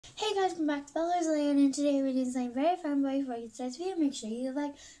Hey guys, welcome back to Bella's Land, and today we're doing something very fun. But before we get started this video, make sure you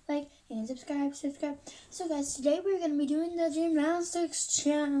like, and subscribe. So guys, today we're going to be doing the gymnastics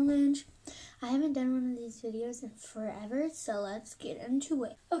challenge. I haven't done one of these videos in forever, so let's get into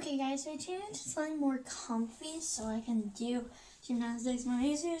it. Okay guys, so I changed into something more comfy so I can do gymnastics more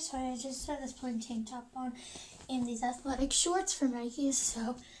easier. So I just had this plain tank top on and these athletic shorts for Nike,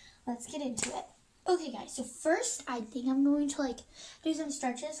 so let's get into it. Okay guys, so first I think I'm going to do some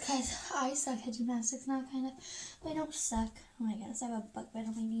stretches because I suck at gymnastics now, kind of. But I don't suck. Oh my goodness, I have a bug bite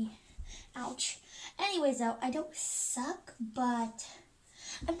on my knee. Ouch. Anyways though, I don't suck, but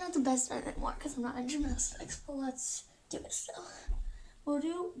I'm not the best at it anymore because I'm not in gymnastics. But let's do it still. We'll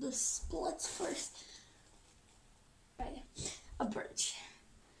do the splits first. Right, a bridge.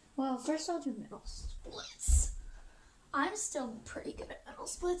 Well, first I'll do middle splits. I'm still pretty good at middle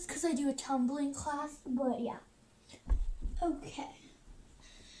splits because I do a tumbling class, but yeah. Okay.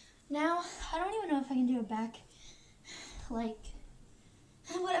 Now, I don't even know if I can do a back,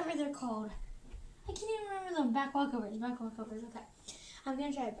 whatever they're called. I can't even remember them. Back walkovers, okay. I'm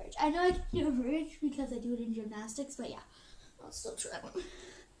going to try a bridge. I know I can do a bridge because I do it in gymnastics, but yeah, I'll still try one.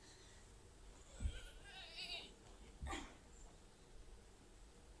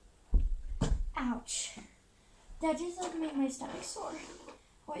 Ouch. That just made my stomach sore.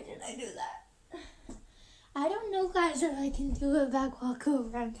 Why did I do that? I don't know, guys, if I can do a back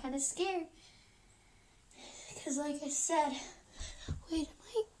walkover. I'm kind of scared. Because like I said, wait, did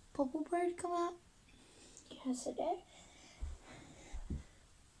my bubble bird come out? Yes, it did.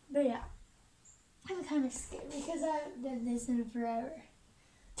 But yeah, I'm kind of scared because I haven't done this in forever.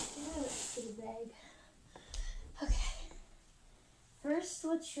 Let's get a bag. Okay. First,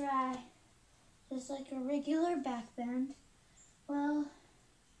 we'll try just like a regular back bend. Well,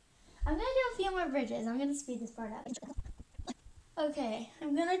 I'm going to do a few more bridges. I'm going to speed this part up. Okay,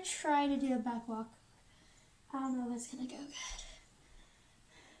 I'm going to try to do a back walk. I don't know if it's going to go good.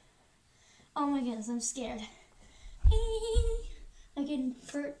 Oh my goodness, I'm scared. I can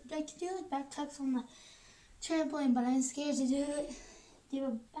do like back tucks on the trampoline, but I'm scared to do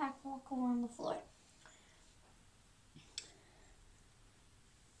a back walk on the floor.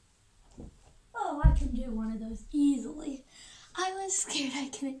 Oh, I can do one of those easily. I was scared I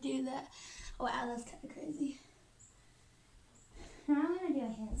couldn't do that. Wow, that's kind of crazy. Now I'm going to do a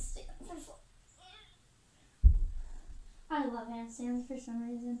handstand for fun. I love handstands for some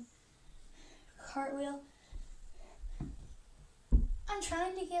reason. Cartwheel. I'm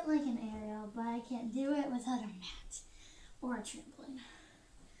trying to get like an aerial, but I can't do it without a mat or a trampoline.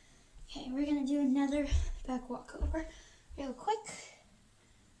 Okay, we're going to do another back walkover real quick.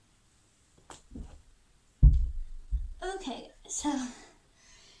 Okay, so I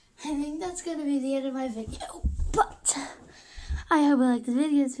think that's going to be the end of my video, but I hope you like this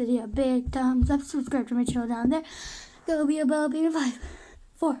video. This video, big thumbs up, subscribe to my channel down there. Go be a bell, be in 5,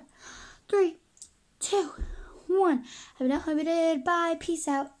 4, 3, 2, 1. Hope you did. Bye, peace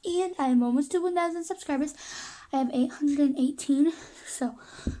out, and I am almost to 1,000 subscribers. I have 818, so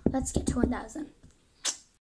let's get to 1,000.